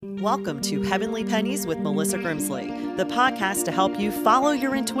Welcome to Heavenly Pennies with Melissa Grimsley, the podcast to help you follow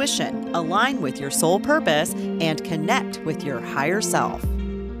your intuition, align with your soul purpose, and connect with your higher self.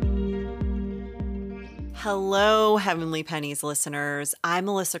 Hello, Heavenly Pennies listeners. I'm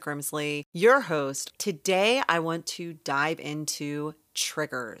Melissa Grimsley, your host. Today, I want to dive into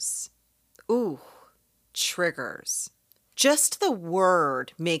triggers. Ooh, triggers. Just the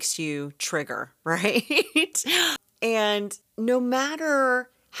word makes you trigger, right? And no matter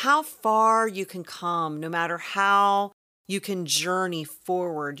how far you can come, no matter how you can journey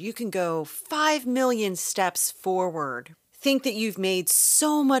forward, you can go 5 million steps forward. Think that you've made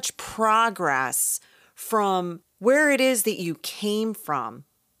so much progress from where it is that you came from.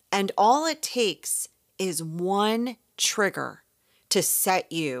 And all it takes is one trigger to set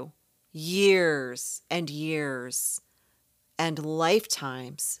you years and years and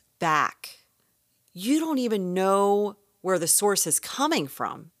lifetimes back. You don't even know where the source is coming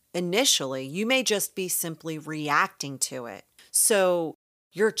from. Initially, you may just be simply reacting to it. So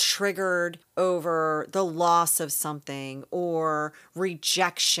you're triggered over the loss of something or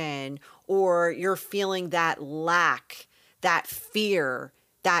rejection, or you're feeling that lack, that fear,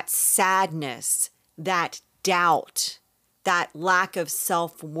 that sadness, that doubt, that lack of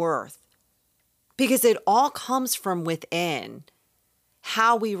self-worth. Because it all comes from within.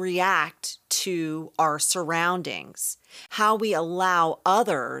 How we react to our surroundings, how we allow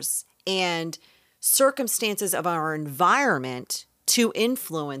others and circumstances of our environment to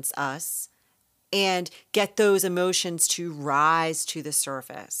influence us and get those emotions to rise to the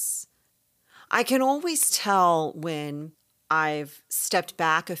surface. I can always tell when I've stepped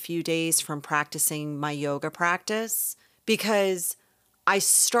back a few days from practicing my yoga practice because I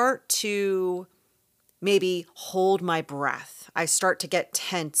start to maybe hold my breath. I start to get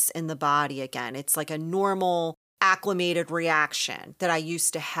tense in the body again. It's like a normal acclimated reaction that I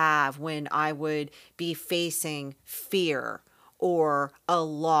used to have when I would be facing fear or a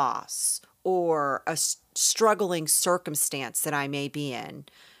loss or a struggling circumstance that I may be in.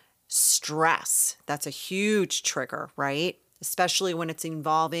 Stress, that's a huge trigger, right? Especially when it's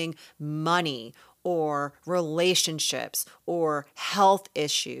involving money or relationships or health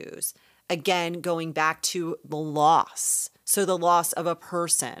issues. Again, going back to the loss. So the loss of a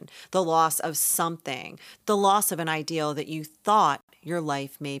person, the loss of something, the loss of an ideal that you thought your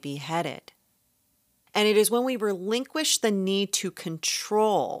life may be headed. And it is when we relinquish the need to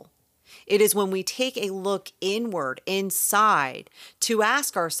control, it is when we take a look inward, inside, to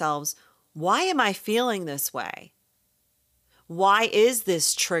ask ourselves, why am I feeling this way? Why is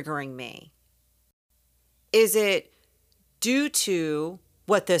this triggering me? Is it due to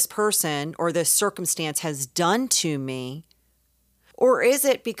what this person or this circumstance has done to me? Or is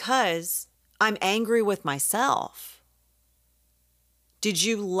it because I'm angry with myself? Did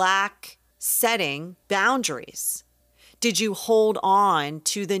you lack setting boundaries? Did you hold on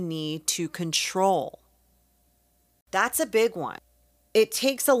to the need to control? That's a big one. It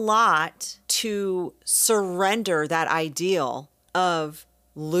takes a lot to surrender that ideal of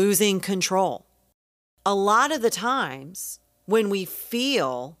losing control. A lot of the times, when we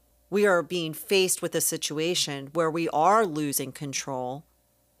feel we are being faced with a situation where we are losing control,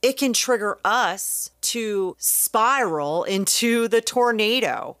 it can trigger us to spiral into the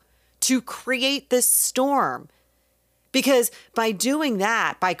tornado, to create this storm. Because by doing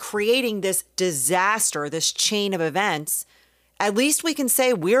that, by creating this disaster, this chain of events, at least we can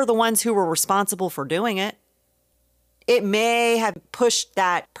say we're the ones who were responsible for doing it. It may have pushed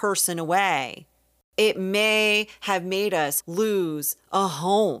that person away. It may have made us lose a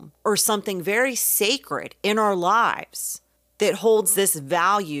home or something very sacred in our lives that holds this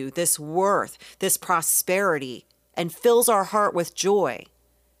value, this worth, this prosperity, and fills our heart with joy.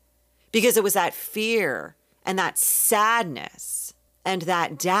 Because it was that fear and that sadness and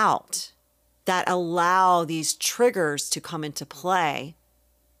that doubt that allow these triggers to come into play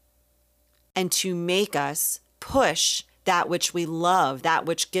and to make us push that which we love, that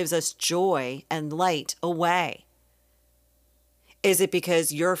which gives us joy and light away. Is it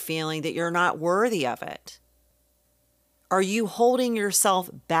because you're feeling that you're not worthy of it? Are you holding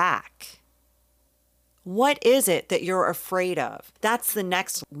yourself back? What is it that you're afraid of? That's the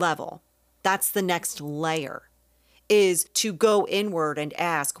next level. That's the next layer, is to go inward and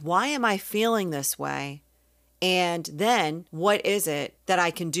ask, why am I feeling this way? And then what is it that I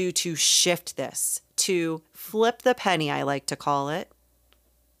can do to shift this, to flip the penny, I like to call it?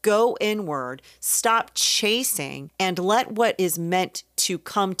 Go inward, stop chasing, and let what is meant to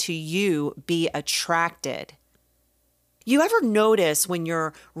come to you be attracted. You ever notice when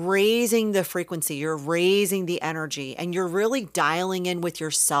you're raising the frequency, you're raising the energy, and you're really dialing in with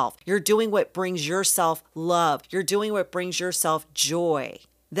yourself? You're doing what brings yourself love. You're doing what brings yourself joy.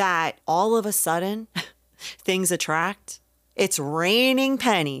 That all of a sudden, things attract. It's raining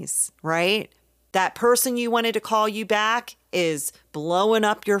pennies, right? That person you wanted to call you back is blowing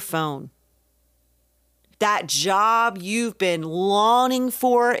up your phone. That job you've been longing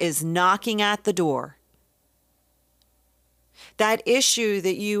for is knocking at the door. That issue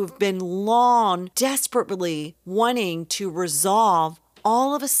that you've been long desperately wanting to resolve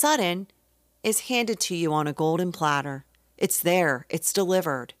all of a sudden is handed to you on a golden platter. It's there. It's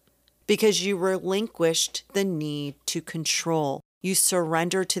delivered because you relinquished the need to control. You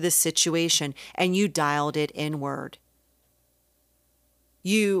surrendered to the situation and you dialed it inward.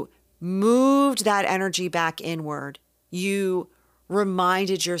 You moved that energy back inward. You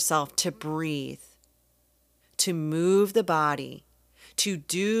reminded yourself to breathe, to move the body, to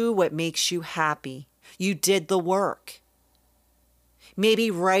do what makes you happy. You did the work.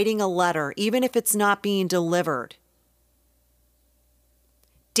 Maybe writing a letter, even if it's not being delivered.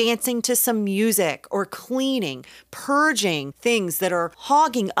 Dancing to some music or cleaning, purging things that are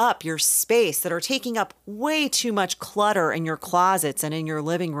hogging up your space, that are taking up way too much clutter in your closets and in your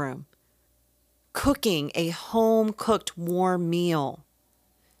living room. Cooking a home-cooked warm meal.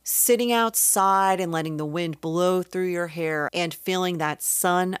 Sitting outside and letting the wind blow through your hair and feeling that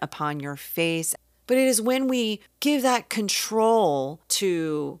sun upon your face. But it is when we give that control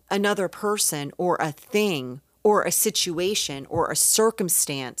to another person or a thing or a situation or a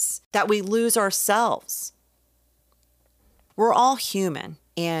circumstance that we lose ourselves. We're all human,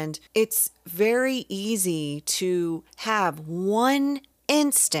 and it's very easy to have one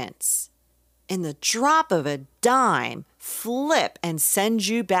instance in the drop of a dime flip and send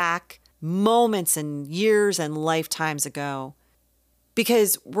you back moments and years and lifetimes ago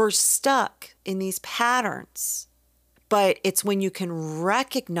because we're stuck in these patterns. But it's when you can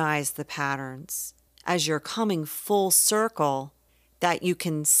recognize the patterns as you're coming full circle that you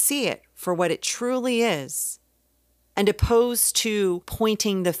can see it for what it truly is, and opposed to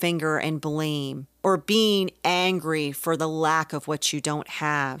pointing the finger and blame or being angry for the lack of what you don't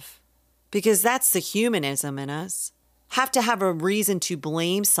have. Because that's the humanism in us. Have to have a reason to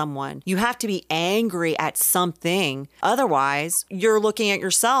blame someone. You have to be angry at something. Otherwise, you're looking at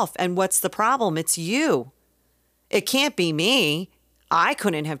yourself and what's the problem? It's you. It can't be me. I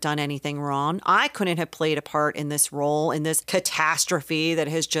couldn't have done anything wrong. I couldn't have played a part in this role, in this catastrophe that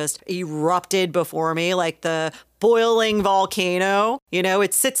has just erupted before me like the boiling volcano. You know,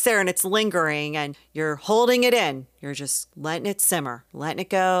 it sits there and it's lingering and you're holding it in. You're just letting it simmer, letting it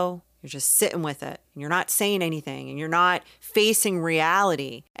go. You're just sitting with it. And you're not saying anything and you're not facing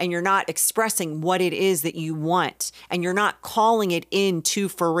reality and you're not expressing what it is that you want and you're not calling it into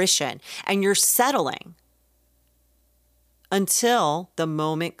fruition and you're settling. Until the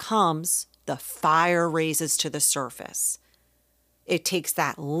moment comes, the fire raises to the surface. It takes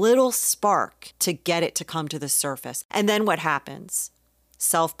that little spark to get it to come to the surface. And then what happens?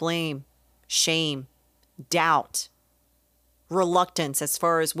 Self-blame, shame, doubt, reluctance as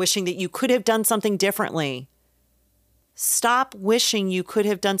far as wishing that you could have done something differently. Stop wishing you could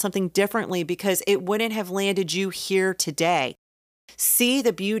have done something differently because it wouldn't have landed you here today. See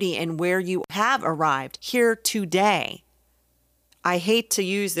the beauty in where you have arrived here today. I hate to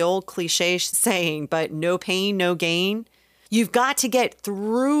use the old cliche saying, but no pain, no gain. You've got to get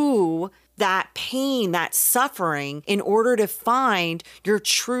through that pain, that suffering, in order to find your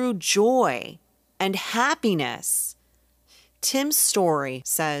true joy and happiness. Tim Storey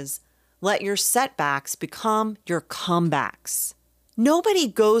says, let your setbacks become your comebacks. Nobody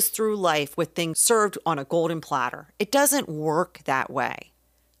goes through life with things served on a golden platter. It doesn't work that way.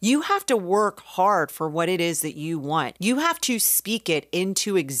 You have to work hard for what it is that you want. You have to speak it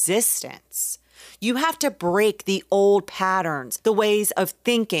into existence. You have to break the old patterns, the ways of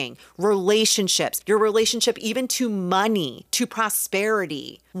thinking, relationships, your relationship even to money, to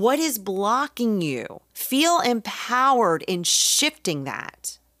prosperity. What is blocking you? Feel empowered in shifting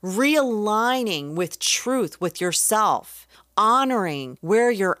that, realigning with truth with yourself, honoring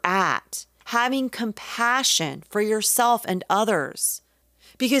where you're at, having compassion for yourself and others.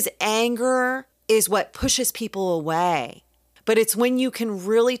 Because anger is what pushes people away. But it's when you can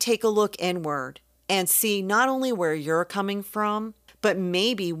really take a look inward and see not only where you're coming from, but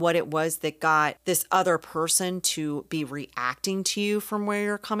maybe what it was that got this other person to be reacting to you from where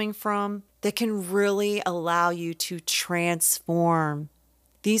you're coming from, that can really allow you to transform.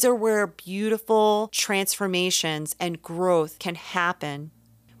 These are where beautiful transformations and growth can happen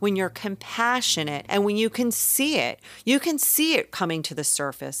when you're compassionate, and when you can see it coming to the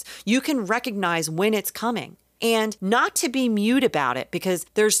surface. You can recognize when it's coming. And not to be mute about it, because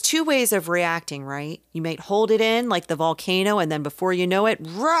there's two ways of reacting, right? You might hold it in like the volcano, and then before you know it,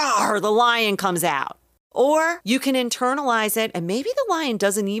 roar, the lion comes out. Or you can internalize it, and maybe the lion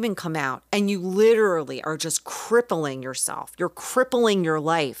doesn't even come out, and you literally are just crippling yourself. You're crippling your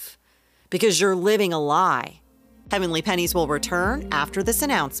life because you're living a lie. Heavenly Pennies will return after this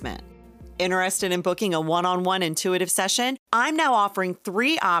announcement. Interested in booking a one-on-one intuitive session? I'm now offering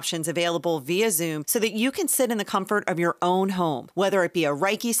 3 options available via Zoom so that you can sit in the comfort of your own home. Whether it be a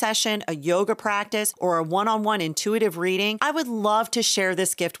Reiki session, a yoga practice, or a one-on-one intuitive reading, I would love to share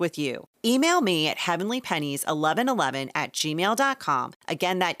this gift with you. Email me at heavenlypennies1111@gmail.com.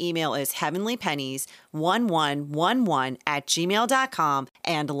 Again, that email is heavenlypennies1111@gmail.com,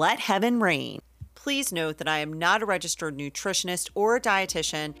 and let heaven reign. Please note that I am not a registered nutritionist or a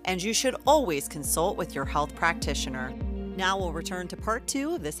dietitian, and you should always consult with your health practitioner. Now we'll return to part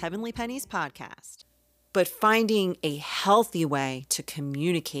 2 of this Heavenly Pennies podcast. But finding a healthy way to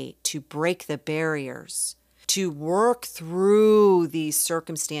communicate, to break the barriers, to work through these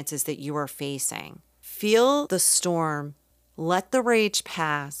circumstances that you are facing. Feel the storm, let the rage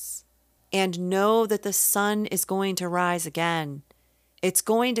pass, and know that the sun is going to rise again. It's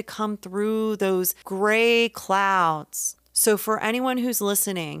going to come through those gray clouds. So for anyone who's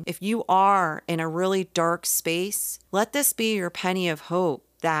listening, if you are in a really dark space, let this be your penny of hope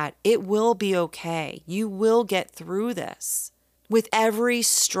that it will be okay. You will get through this. With every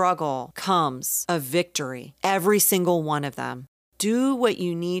struggle comes a victory, every single one of them. Do what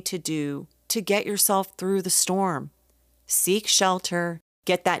you need to do to get yourself through the storm. Seek shelter,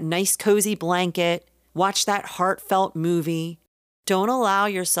 get that nice cozy blanket, watch that heartfelt movie. Don't allow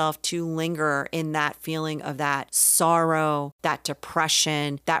yourself to linger in that feeling of that sorrow, that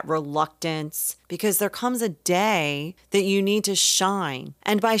depression, that reluctance, because there comes a day that you need to shine.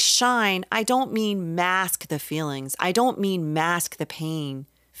 And by shine, I don't mean mask the feelings. I don't mean mask the pain.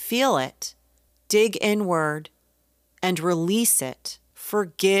 Feel it, dig inward, and release it.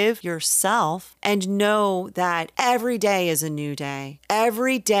 Forgive yourself and know that every day is a new day.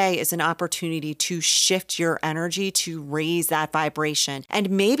 Every day is an opportunity to shift your energy, to raise that vibration. And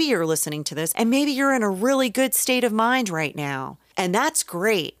maybe you're listening to this and maybe you're in a really good state of mind right now. And that's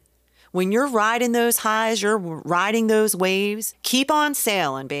great. When you're riding those highs, you're riding those waves, keep on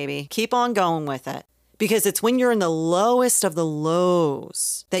sailing, baby. Keep on going with it. Because it's when you're in the lowest of the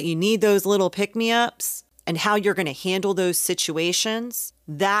lows that you need those little pick-me-ups. And how you're going to handle those situations,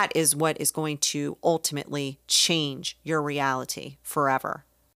 that is what is going to ultimately change your reality forever.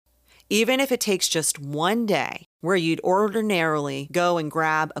 Even if it takes just one day where you'd ordinarily go and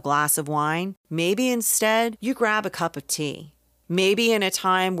grab a glass of wine, maybe instead you grab a cup of tea. Maybe in a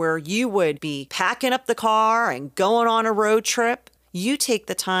time where you would be packing up the car and going on a road trip, you take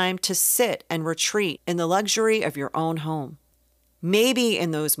the time to sit and retreat in the luxury of your own home. Maybe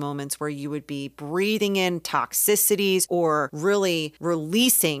in those moments where you would be breathing in toxicities or really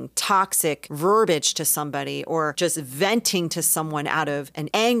releasing toxic verbiage to somebody or just venting to someone out of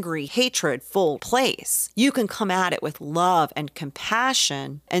an angry, hatred-full place, you can come at it with love and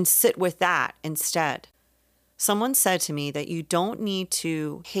compassion and sit with that instead. Someone said to me that you don't need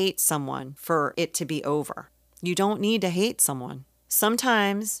to hate someone for it to be over. You don't need to hate someone.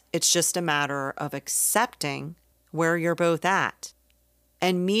 Sometimes it's just a matter of accepting where you're both at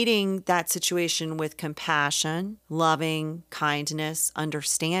and meeting that situation with compassion, loving, kindness,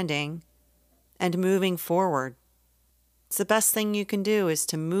 understanding, and moving forward. It's the best thing you can do is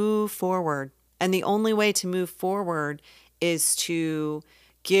to move forward. And the only way to move forward is to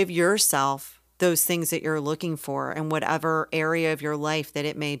give yourself those things that you're looking for in whatever area of your life that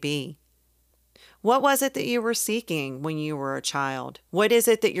it may be. What was it that you were seeking when you were a child? What is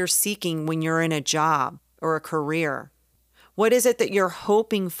it that you're seeking when you're in a job or a career? What is it that you're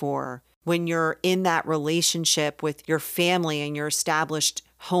hoping for when you're in that relationship with your family and your established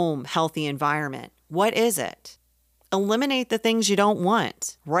home, healthy environment? What is it? Eliminate the things you don't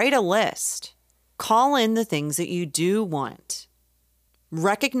want. Write a list. Call in the things that you do want.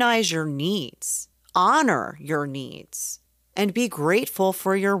 Recognize your needs. Honor your needs. And be grateful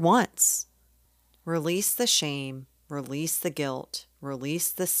for your wants. Release the shame. Release the guilt. Release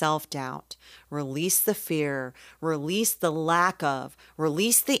the self-doubt. Release the fear. Release the lack of.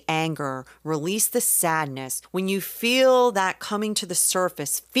 Release the anger. Release the sadness. When you feel that coming to the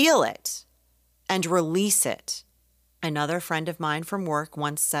surface, feel it and release it. Another friend of mine from work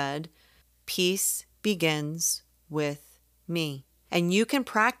once said, "Peace begins with me." And you can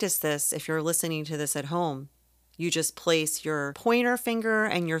practice this if you're listening to this at home. You just place your pointer finger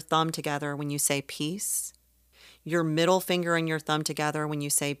and your thumb together when you say peace. Your middle finger and your thumb together when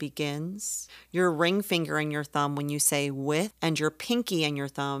you say begins. Your ring finger and your thumb when you say with. And your pinky and your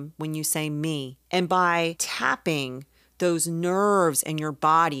thumb when you say me. And by tapping those nerves in your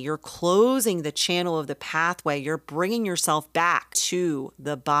body, you're closing the channel of the pathway. You're bringing yourself back to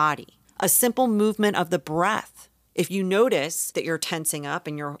the body. A simple movement of the breath. If you notice that you're tensing up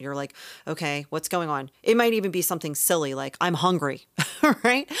and you're like, okay, what's going on? It might even be something silly like, I'm hungry,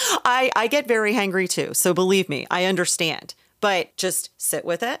 right? I get very hangry too. So believe me, I understand. But just sit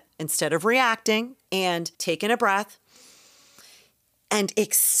with it instead of reacting and take in a breath and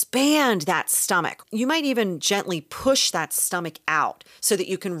expand that stomach. You might even gently push that stomach out so that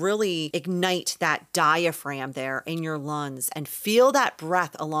you can really ignite that diaphragm there in your lungs and feel that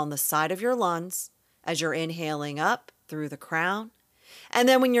breath along the side of your lungs as you're inhaling up through the crown. And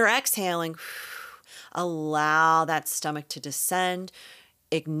then when you're exhaling, allow that stomach to descend,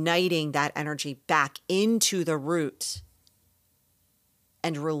 igniting that energy back into the root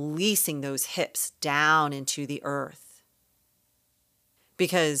and releasing those hips down into the earth.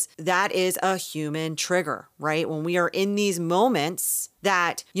 Because that is a human trigger, right? When we are in these moments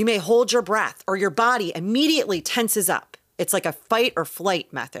that you may hold your breath or your body immediately tenses up. It's like a fight or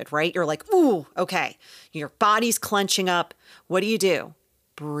flight method, right? You're like, ooh, okay. Your body's clenching up. What do?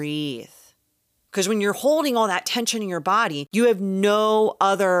 Breathe. Because when you're holding all that tension in your body, you have no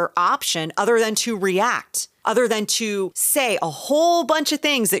other option other than to react, other than to say a whole bunch of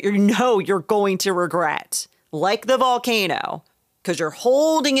things that you know you're going to regret, like the volcano, because you're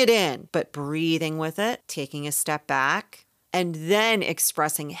holding it in, but breathing with it, taking a step back, and then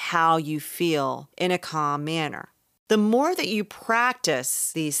expressing how you feel in a calm manner. The more that you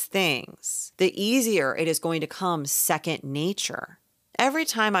practice these things, the easier it is going to come second nature. Every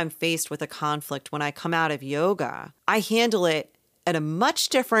time I'm faced with a conflict when I come out of yoga, I handle it at a much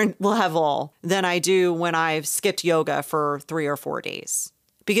different level than I do when I've skipped yoga for 3 or 4 days,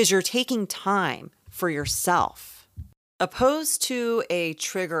 because you're taking time for yourself. Opposed to a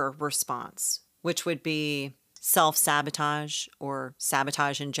trigger response, which would be self-sabotage or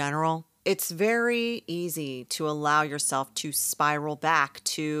sabotage in general, it's very easy to allow yourself to spiral back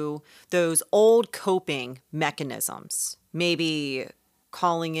to those old coping mechanisms. Maybe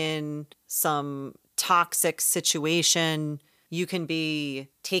calling in some toxic situation. You can be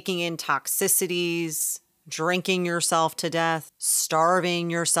taking in toxicities, drinking yourself to death,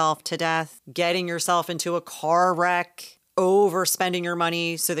 starving yourself to death, getting yourself into a car wreck, overspending your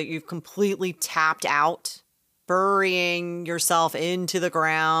money so that you've completely tapped out, burying yourself into the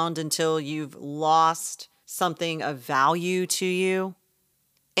ground until you've lost something of value to you.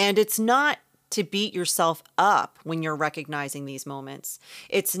 And it's not to beat yourself up when you're recognizing these moments.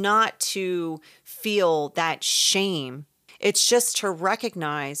 It's not to feel that shame. It's just to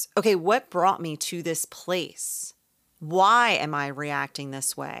recognize, okay, what brought me to this place? Why am I reacting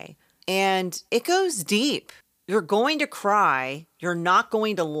this way? And it goes deep. You're going to cry. You're not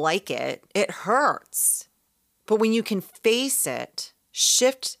going to like it. It hurts. But when you can face it,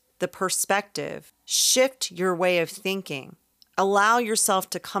 shift the perspective, shift your way of thinking, allow yourself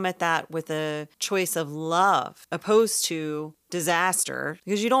to come at that with a choice of love opposed to disaster,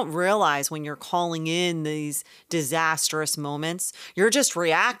 because you don't realize when you're calling in these disastrous moments, you're just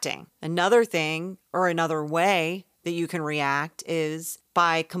reacting. Another thing or another way that you can react is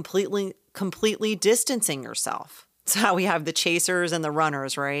by completely distancing yourself. It's how we have the chasers and the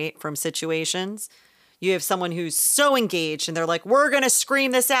runners, right? From situations. You have someone who's so engaged and they're like, we're going to scream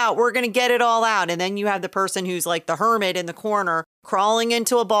this out. We're going to get it all out. And then you have the person who's like the hermit in the corner, crawling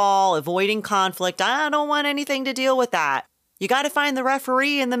into a ball, avoiding conflict. I don't want anything to deal with that. You got to find the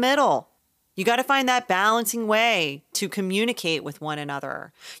referee in the middle. You got to find that balancing way to communicate with one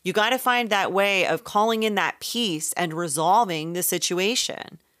another. You got to find that way of calling in that peace and resolving the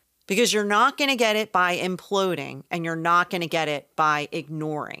situation, because you're not going to get it by imploding and you're not going to get it by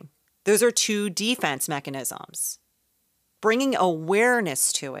ignoring. Those are two defense mechanisms. Bringing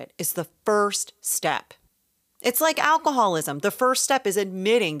awareness to it is the first step. It's like alcoholism. The first step is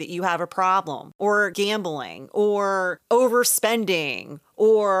admitting that you have a problem, or gambling, or overspending,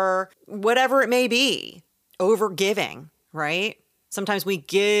 or whatever it may be. Overgiving, right? Sometimes we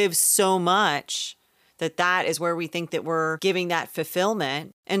give so much that is where we think that we're giving that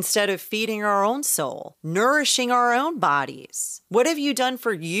fulfillment instead of feeding our own soul, nourishing our own bodies. What have you done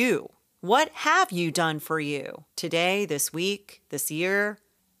for you? What have you done for you today, this week, this year?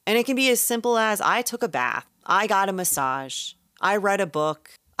 And it can be as simple as I took a bath, I got a massage, I read a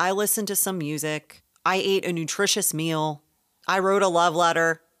book, I listened to some music, I ate a nutritious meal, I wrote a love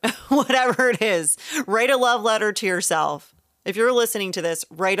letter. whatever it is. Write a love letter to yourself. If you're listening to this,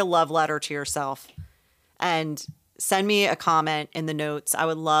 write a love letter to yourself and send me a comment in the notes. I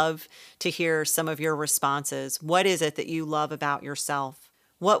would love to hear some of your responses. What is it that you love about yourself?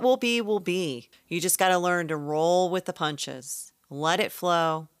 What will be, will be. You just got to learn to roll with the punches. Let it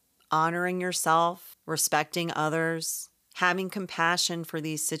flow, honoring yourself, respecting others, having compassion for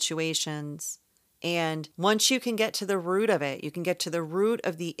these situations. And once you can get to the root of it, you can get to the root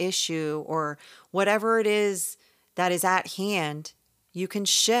of the issue or whatever it is that is at hand, you can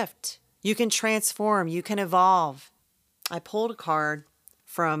shift, you can transform, you can evolve. I pulled a card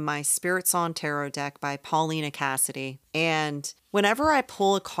from my Spirits on Tarot deck by Paulina Cassidy. And whenever I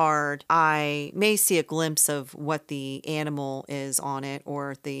pull a card, I may see a glimpse of what the animal is on it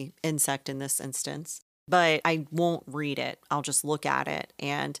or the insect in this instance, but I won't read it. I'll just look at it.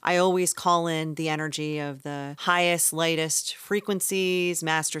 And I always call in the energy of the highest, lightest frequencies,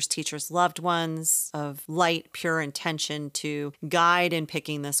 masters, teachers, loved ones of light, pure intention to guide in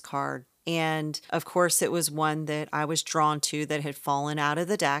picking this card. And of course, it was one that I was drawn to that had fallen out of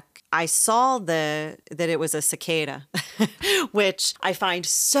the deck. I saw that it was a cicada, which I find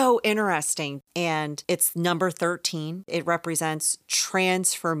so interesting. And it's number 13. It represents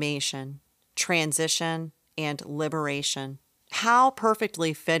transformation, transition, and liberation. How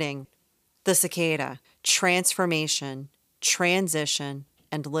perfectly fitting. The cicada, transformation, transition,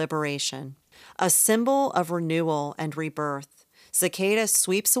 and liberation. A symbol of renewal and rebirth. Cicada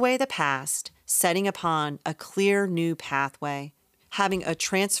sweeps away the past, setting upon a clear new pathway. Having a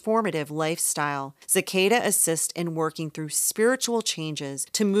transformative lifestyle, cicada assists in working through spiritual changes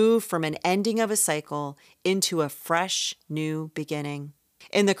to move from an ending of a cycle into a fresh new beginning.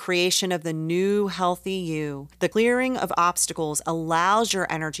 In the creation of the new healthy you, the clearing of obstacles allows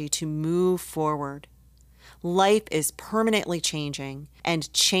your energy to move forward. Life is permanently changing,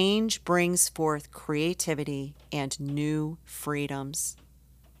 and change brings forth creativity and new freedoms.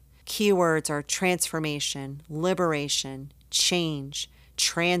 Keywords are transformation, liberation, change,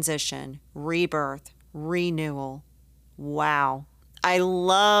 transition, rebirth, renewal. Wow. I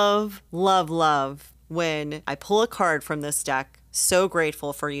love, love, love when I pull a card from this deck. So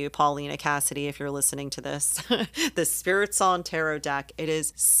grateful for you, Paulina Cassidy, if you're listening to this. The Spirits on Tarot deck. It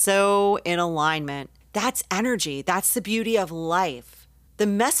is so in alignment. That's energy. That's the beauty of life. The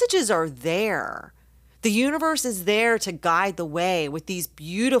messages are there. The universe is there to guide the way with these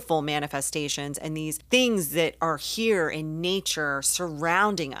beautiful manifestations and these things that are here in nature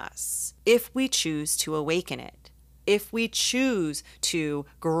surrounding us, if we choose to awaken it. If we choose to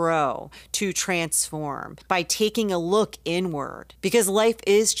grow, to transform by taking a look inward, because life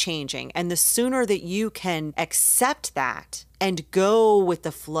is changing. And the sooner that you can accept that and go with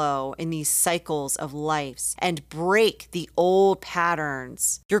the flow in these cycles of life and break the old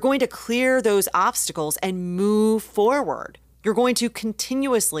patterns, you're going to clear those obstacles and move forward. You're going to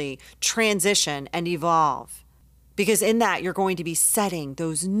continuously transition and evolve, because in that you're going to be setting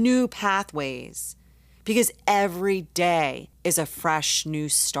those new pathways. Because every day is a fresh new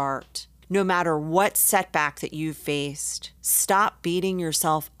start. No matter what setback that you've faced, stop beating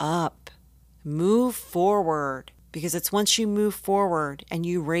yourself up. Move forward. Because it's once you move forward and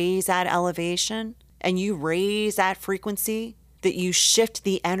you raise that elevation and you raise that frequency that you shift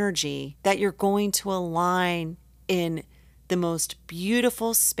the energy, that you're going to align in the most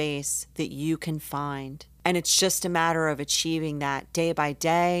beautiful space that you can find. And it's just a matter of achieving that day by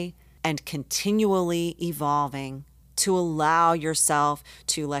day and continually evolving to allow yourself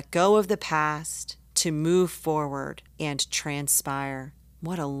to let go of the past, to move forward and transpire.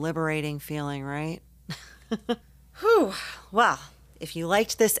 What a liberating feeling, right? Whew. Well, if you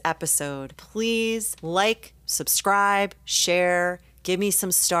liked this episode, please like, subscribe, share, give me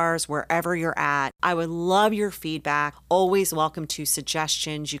some stars wherever you're at. I would love your feedback. Always welcome to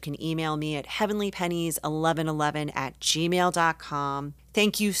suggestions. You can email me at heavenlypennies1111@gmail.com.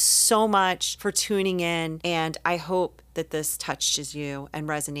 Thank you so much for tuning in, and I hope that this touches you and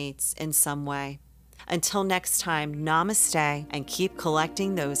resonates in some way. Until next time, namaste, and keep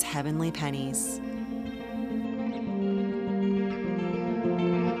collecting those heavenly pennies.